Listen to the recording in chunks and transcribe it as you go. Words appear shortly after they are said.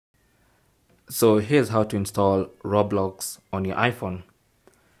So here's how to install Roblox on your iPhone.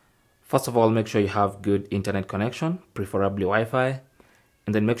 First of all, make sure you have good internet connection, preferably Wi-Fi,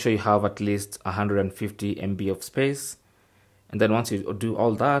 and then make sure you have at least 150 MB of space. And then once you do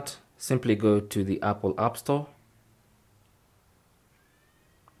all that, simply go to the Apple App Store,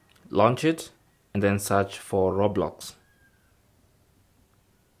 launch it, and then search for Roblox.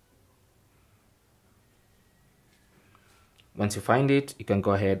 Once you find it, you can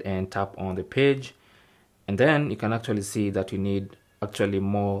go ahead and tap on the page, and then you can actually see that you need actually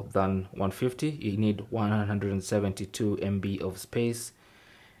more than 150. You need 172 MB of space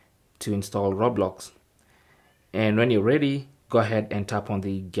to install Roblox. And when you're ready, go ahead and tap on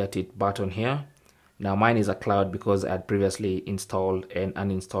the Get It button here. Now mine is a cloud because I had previously installed and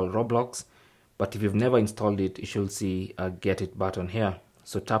uninstalled Roblox, but if you've never installed it, you should see a Get It button here.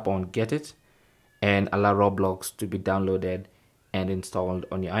 So tap on Get It and allow Roblox to be downloaded and installed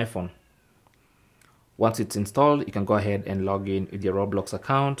on your iPhone. Once it's installed, you can go ahead and log in with your Roblox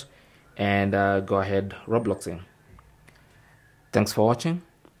account and go ahead Robloxing. Thanks for watching.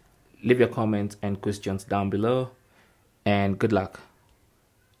 Leave your comments and questions down below, and good luck.